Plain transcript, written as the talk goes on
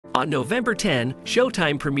On November 10,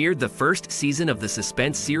 Showtime premiered the first season of the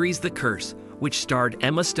suspense series The Curse, which starred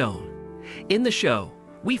Emma Stone. In the show,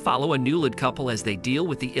 we follow a newlywed couple as they deal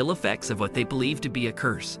with the ill effects of what they believe to be a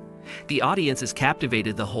curse. The audience is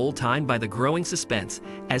captivated the whole time by the growing suspense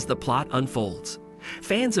as the plot unfolds.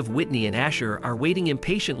 Fans of Whitney and Asher are waiting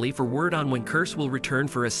impatiently for word on when Curse will return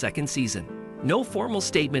for a second season. No formal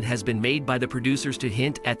statement has been made by the producers to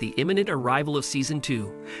hint at the imminent arrival of Season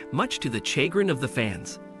 2, much to the chagrin of the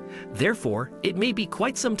fans. Therefore, it may be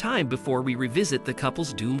quite some time before we revisit the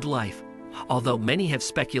couple's doomed life. Although many have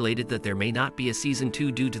speculated that there may not be a Season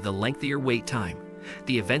 2 due to the lengthier wait time,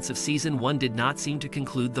 the events of Season 1 did not seem to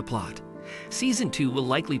conclude the plot. Season 2 will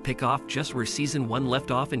likely pick off just where Season 1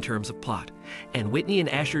 left off in terms of plot, and Whitney and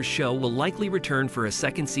Asher's show will likely return for a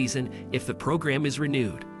second season if the program is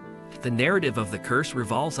renewed. The narrative of The Curse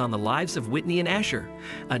revolves on the lives of Whitney and Asher,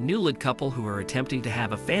 a newlywed couple who are attempting to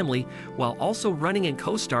have a family while also running and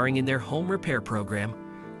co-starring in their home repair program,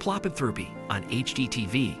 Plopentherapy, on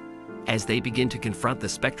HGTV. As they begin to confront the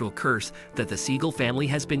spectral curse that the Siegel family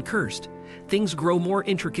has been cursed, things grow more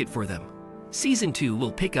intricate for them. Season 2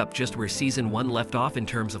 will pick up just where Season 1 left off in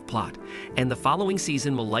terms of plot, and the following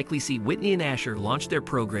season will likely see Whitney and Asher launch their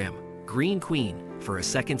program, Green Queen, for a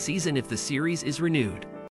second season if the series is renewed.